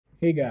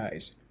Hey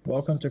guys,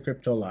 welcome to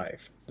Crypto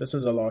Life. This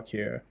is Alok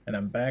here, and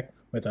I'm back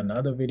with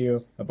another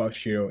video about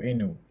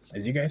Shiryo.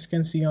 As you guys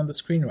can see on the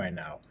screen right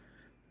now,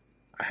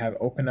 I have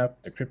opened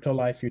up the Crypto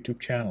Life YouTube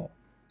channel,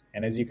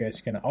 and as you guys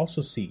can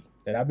also see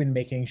that I've been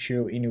making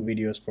Shiryo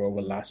videos for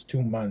over the last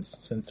 2 months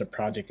since the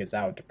project is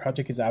out. The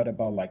project is out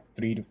about like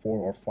 3 to 4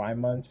 or 5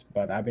 months,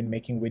 but I've been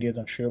making videos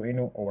on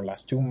Shiryo over the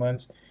last 2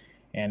 months.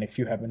 And if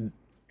you haven't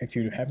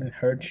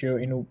heard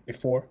Shiryo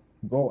before,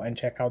 go and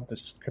check out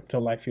this Crypto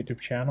Life YouTube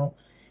channel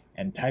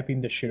and type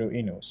in the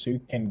Shiryo so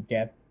you can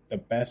get the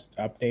best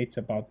updates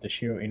about the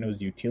Shiryo's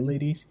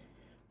utilities,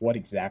 what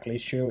exactly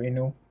is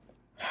Shiryo,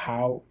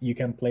 how you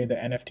can play the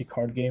NFT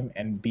card game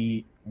and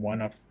be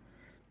one of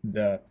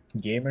the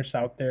gamers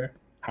out there,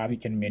 how you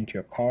can mint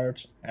your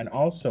cards, and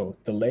also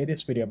the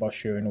latest video about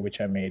Shiryo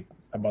which I made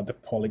about the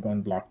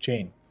Polygon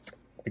blockchain.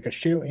 Because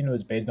Shiryo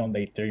is based on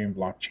the Ethereum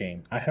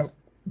blockchain. I have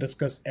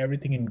discussed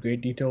everything in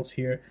great details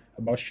here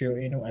about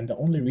Shiryo, and the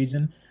only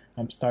reason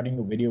I'm starting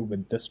a video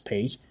with this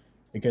page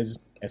because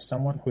if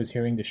someone who is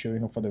hearing the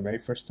Shiryo for the very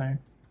first time,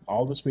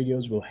 all those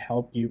videos will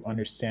help you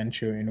understand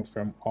Shiryo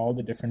from all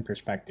the different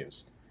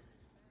perspectives.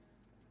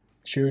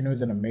 Shiryo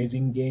is an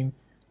amazing game.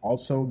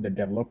 Also, the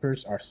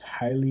developers are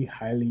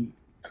highly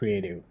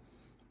creative.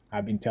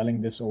 I've been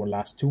telling this over the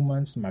last 2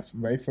 months. My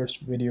very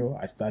first video,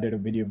 I started a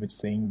video with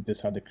saying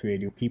these are the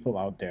creative people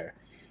out there.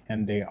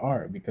 And they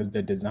are, because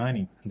the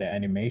designing, the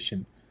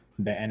animation,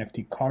 the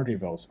NFT card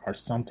reveals are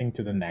something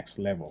to the next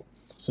level.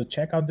 So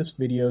check out these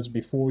videos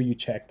before you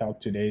checked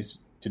out today's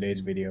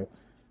video.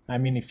 I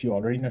mean, if you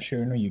already know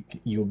Shiryo,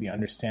 you'll be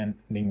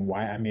understanding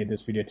why I made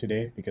this video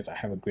today, because I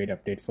have a great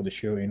update for the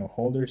Shiryo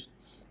holders,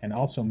 and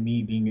also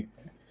me being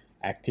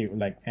active.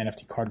 Like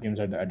NFT card games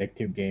are the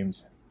addictive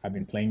games. I've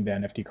been playing the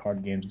NFT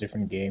card games,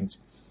 different games.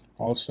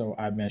 Also,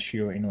 I'm a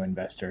Shiryo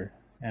investor,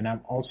 and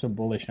I'm also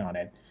bullish on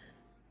it.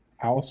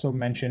 I also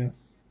mentioned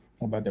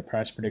about the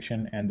price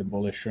prediction and the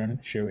bullish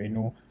run.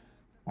 Shiryo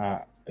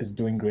is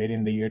doing great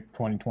in the year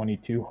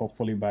 2022.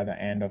 Hopefully by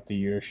the end of the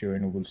year,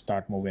 Shiryo will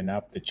start moving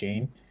up the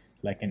chain,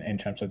 like in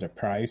terms of the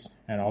price.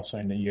 And also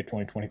in the year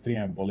 2023,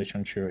 I'm bullish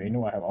on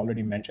Shiryo. I have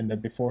already mentioned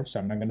that before, so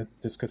I'm not going to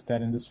discuss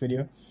that in this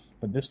video.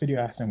 But this video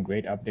has some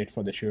great update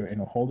for the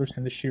Shiryo holders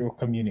and the Shiryo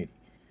community.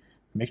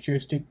 Make sure you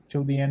stick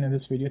till the end of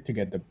this video to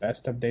get the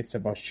best updates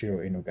about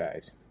Shiryo,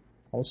 guys.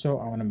 Also,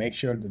 I want to make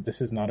sure that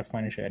this is not a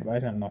financial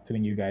advice. I'm not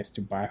telling you guys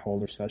to buy,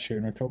 hold, or sell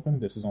Shiryo token.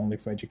 This is only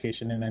for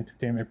education and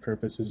entertainment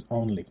purposes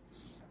only.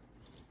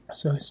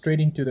 So straight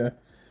into the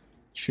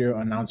Shiryo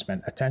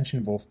announcement.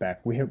 Attention Wolfpack,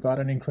 we have got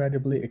an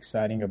incredibly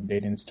exciting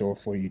update in store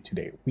for you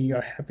today. We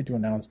are happy to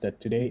announce that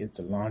today is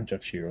the launch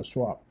of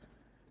Shiryoswap.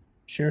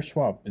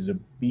 Shiryoswap is a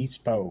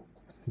bespoke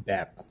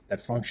dApp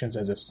that functions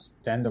as a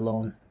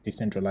standalone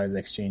decentralized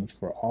exchange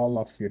for all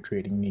of your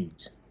trading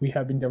needs. We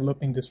have been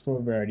developing this for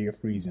a variety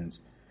of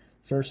reasons.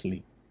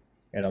 Firstly,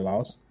 it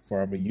allows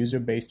for our user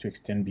base to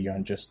extend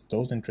beyond just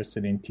those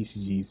interested in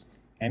TCGs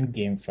and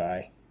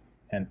GameFi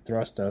and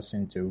thrust us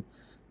into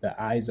the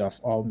eyes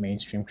of all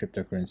mainstream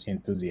cryptocurrency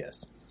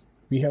enthusiasts.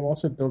 We have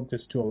also built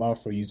this to allow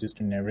for users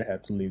to never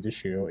have to leave the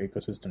Shiryo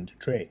ecosystem to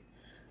trade.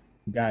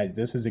 Guys,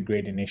 this is a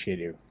great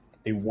initiative.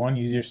 They want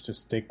users to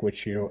stick with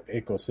Shiryo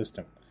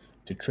ecosystem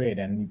to trade,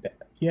 and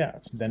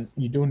so then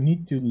you don't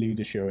need to leave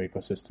the Shiryo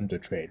ecosystem to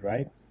trade,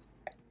 right?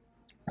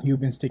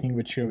 You've been sticking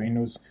with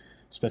Shiryo's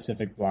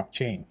specific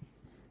blockchain.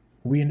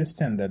 We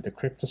understand that the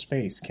crypto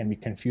space can be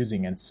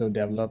confusing, and so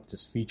developed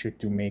this feature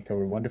to make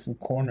our wonderful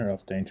corner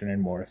of the internet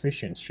more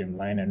efficient,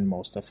 streamlined, and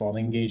most of all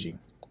engaging.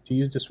 To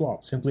use the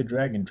swap, simply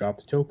drag and drop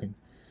the token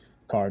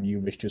card you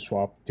wish to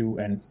swap to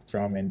and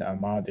from in the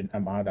amount and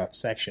amount out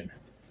section.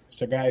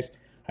 So guys,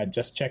 I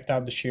just checked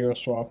out the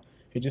Shiryoswap.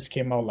 It just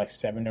came out like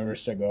 7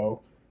 hours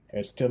ago.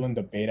 It's still in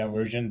the beta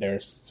version.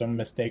 There's some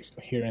mistakes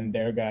here and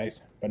there,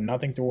 guys, but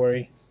nothing to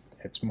worry.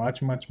 It's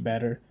much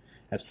better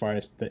as far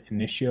as the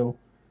initial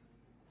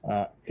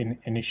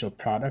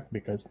product,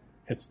 because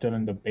it's still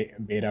in the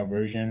beta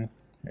version.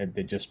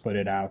 They just put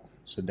it out,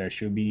 so there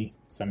should be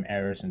some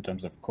errors in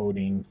terms of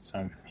coding,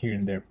 some here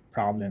and there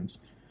problems.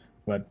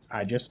 But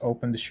I just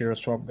opened the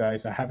Shiryoswap,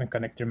 guys. I haven't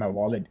connected my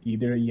wallet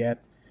either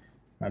yet.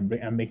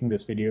 I'm making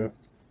this video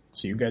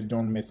so you guys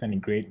don't miss any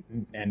great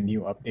and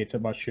new updates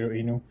about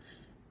Shiryo.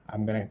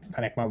 I'm gonna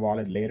connect my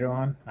wallet later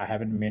on. I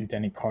haven't minted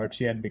any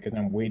cards yet because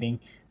I'm waiting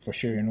for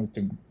Shiryo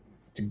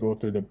to go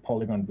through the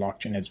Polygon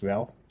blockchain as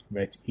well,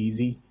 where it's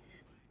easy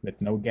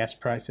with no gas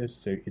prices,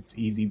 so it's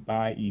easy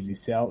buy, easy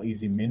sell,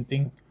 easy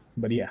minting.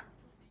 But yeah,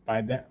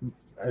 by that,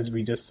 as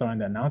we just saw in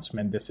the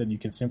announcement, they said you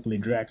can simply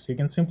drag. So you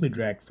can simply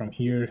drag from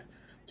here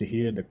to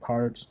here the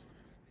cards,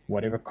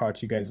 whatever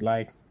cards you guys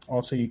like.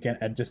 Also, you can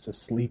adjust the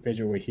sleepage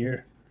over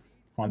here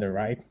on the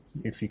right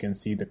if you can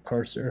see the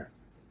cursor.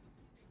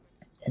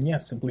 And yeah,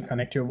 simply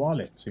connect your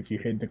wallet. So if you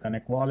hit the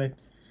connect wallet,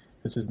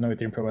 this is no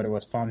Ethereum provider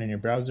was found in your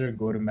browser,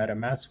 go to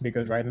MetaMask,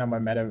 because right now my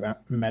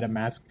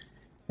MetaMask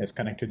is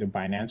connected to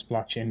Binance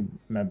blockchain.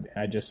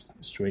 I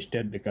just switched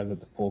it because of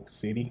the Polka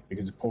City,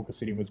 because the Polka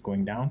City was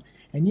going down.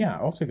 And yeah,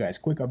 also guys,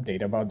 quick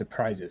update about the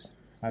prices.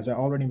 As I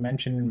already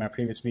mentioned in my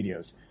previous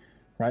videos,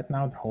 right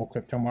now the whole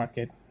crypto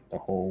market, the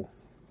whole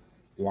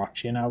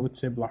blockchain, I would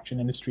say blockchain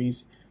industry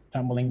is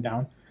tumbling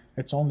down.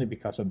 It's only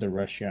because of the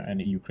Russia and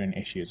the Ukraine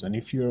issues. And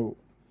if you're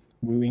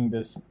viewing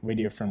this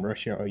video from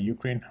Russia or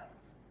Ukraine,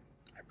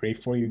 I pray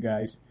for you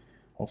guys.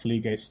 Hopefully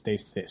you guys stay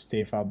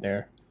safe out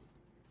there.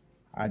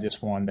 I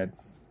just want that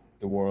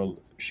the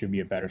world should be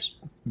a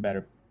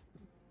better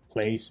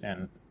place.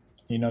 And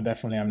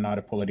definitely I'm not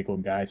a political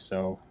guy,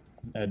 so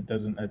it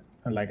doesn't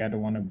I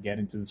don't want to get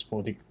into this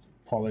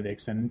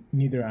politics, and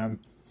neither I'm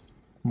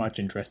much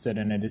interested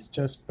in it. It's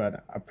just,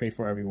 but I pray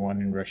for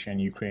everyone in Russia and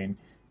Ukraine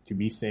to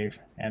be safe.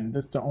 And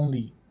that's the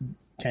only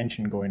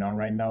tension going on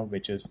right now,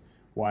 which is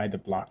why the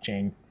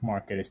blockchain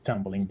market is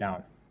tumbling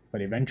down.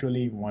 But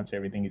eventually, once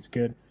everything is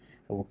good,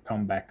 it will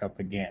come back up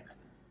again.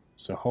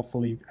 So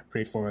hopefully, I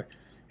pray for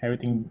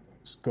everything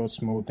goes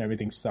smooth,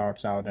 everything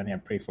starts out, and I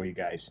pray for you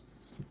guys.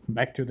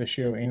 Back to the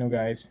Shiryo,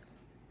 guys.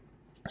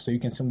 So you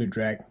can simply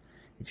drag,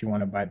 if you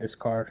want to buy this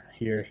card,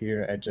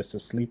 here at just a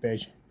sleep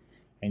edge,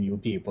 and you'll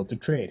be able to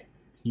trade.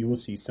 You will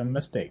see some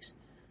mistakes,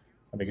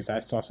 because I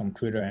saw some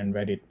Twitter and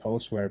Reddit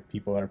posts where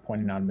people are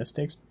pointing out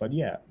mistakes. But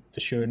yeah, the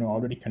Shiryo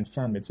already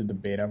confirmed it's in the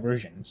beta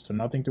version, so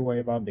nothing to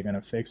worry about. They're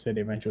gonna fix it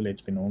eventually.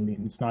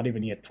 It's not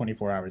even yet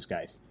 24 hours,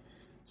 guys.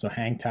 So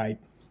hang tight,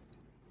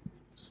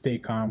 stay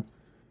calm,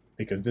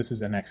 because this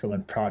is an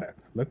excellent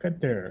product. Look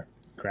at their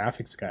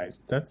graphics,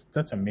 guys.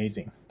 That's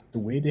amazing. The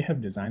way they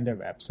have designed their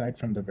website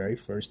from the very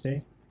first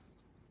day,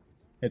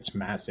 it's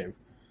massive.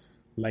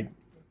 Like,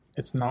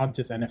 it's not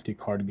just NFT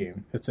card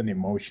game. It's an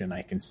emotion,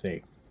 I can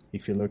say.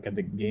 If you look at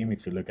the game,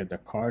 if you look at the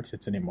cards,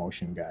 it's an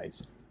emotion,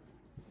 guys.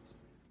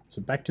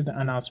 So back to the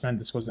announcement.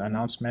 This was the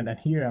announcement, and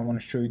here I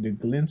want to show you the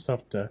glimpse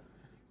of the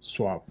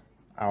swap.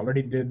 I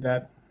already did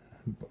that,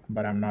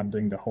 but I'm not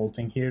doing the whole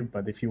thing here.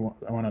 But if you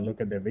want to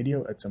look at the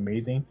video, it's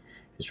amazing.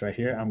 It's right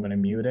here. I'm going to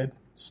mute it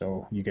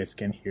so you guys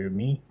can hear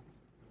me,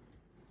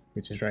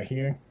 which is right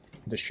here.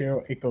 The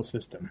Shiryo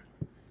ecosystem.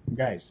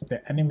 Guys,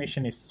 the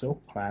animation is so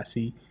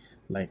classy.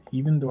 Like,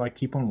 even though I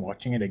keep on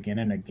watching it again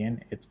and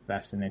again, it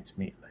fascinates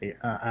me. Like,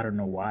 I don't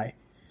know why.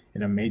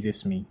 It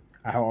amazes me.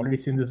 I have already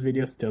seen this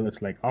video. Still,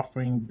 it's like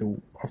offering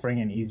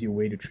an easy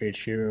way to trade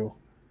Shiryo.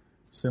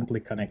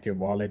 Simply connect your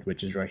wallet,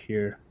 which is right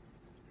here.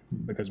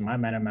 Because my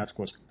MetaMask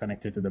was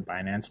connected to the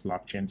Binance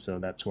blockchain, so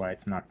that's why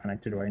it's not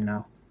connected right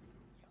now.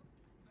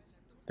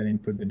 Then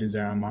input the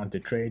desired amount to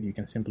trade. You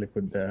can simply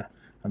put the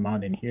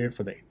amount in here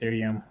for the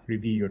Ethereum.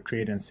 Review your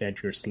trade and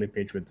set your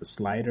slippage with the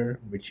slider,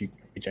 which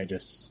I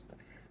just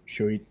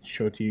show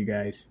to you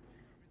guys,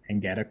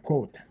 and get a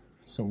quote.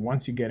 So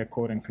once you get a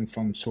quote and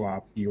confirm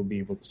swap, you'll be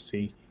able to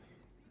see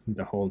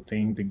the whole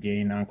thing, the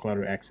gain,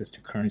 uncluttered access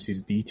to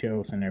currencies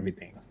details and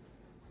everything,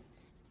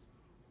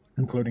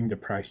 including the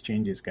price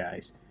changes,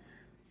 guys.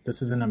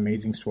 This is an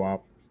amazing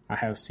swap. I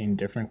have seen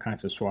different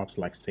kinds of swaps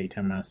like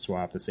Saitama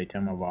swap, the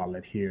Saitama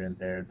wallet here and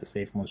there, the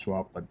SafeMo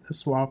swap, but this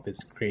swap is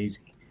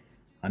crazy.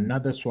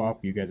 Another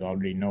swap you guys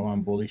already know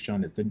I'm bullish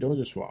on is the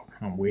Dojo swap.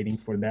 I'm waiting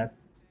for that.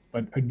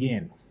 But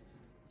again,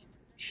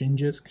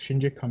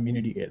 Shinja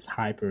community is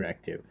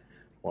hyperactive,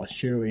 while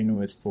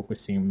Shiryo is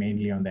focusing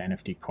mainly on the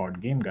NFT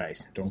card game,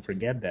 guys. Don't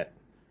forget that.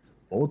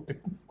 Both the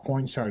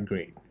coins are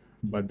great,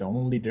 but the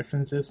only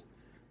difference is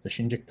the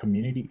Shinja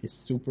community is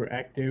super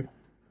active,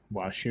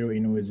 while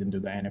Shiryo is into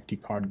the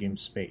NFT card game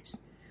space.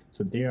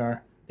 So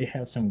they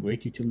have some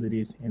great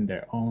utilities in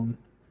their own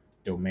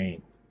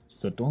domain.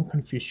 So don't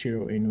confuse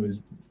Shiryo is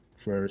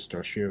first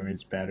or Shiryo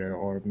is better,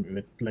 or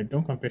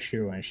don't compare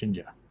Shiryo and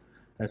Shinja.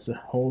 That's a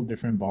whole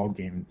different ball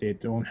game. They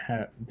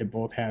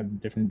both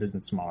have different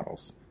business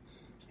models,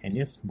 and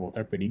yes, both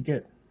are pretty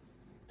good.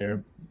 There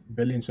are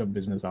billions of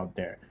business out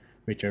there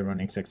which are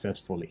running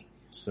successfully.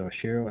 So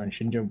Shiryo and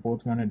Shinja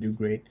both gonna do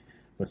great,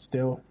 but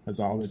still, as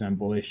always, I'm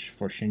bullish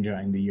for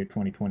Shinja in the year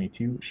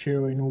 2022.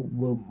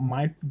 Shiryo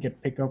might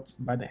get picked up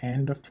by the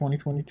end of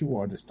 2022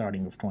 or the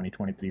starting of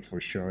 2023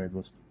 for sure. It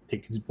will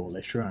take its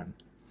bullish run.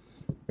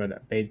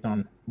 But based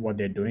on what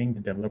they're doing,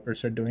 the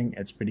developers are doing,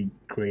 it's pretty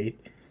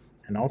great.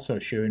 And also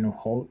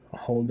Shiryo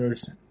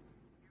holders,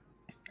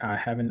 I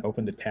haven't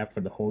opened the tab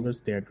for the holders.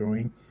 They're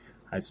growing.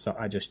 I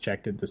just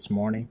checked it this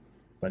morning.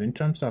 But in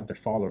terms of the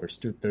followers,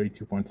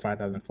 32.5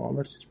 thousand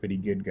followers, it's pretty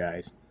good,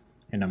 guys,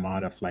 in a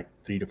amount of like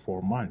 3 to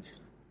 4 months.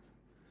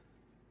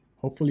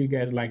 Hopefully you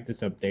guys like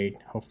this update.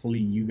 Hopefully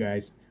you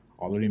guys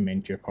already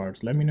mint your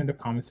cards. Let me know in the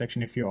comment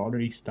section if you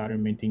already started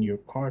minting your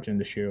cards in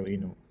the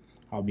Shiryo.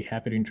 I'll be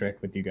happy to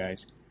interact with you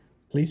guys.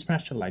 Please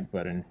smash the like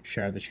button,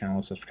 share the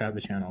channel, subscribe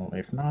the channel.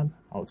 If not,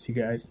 I'll see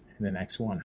you guys in the next one.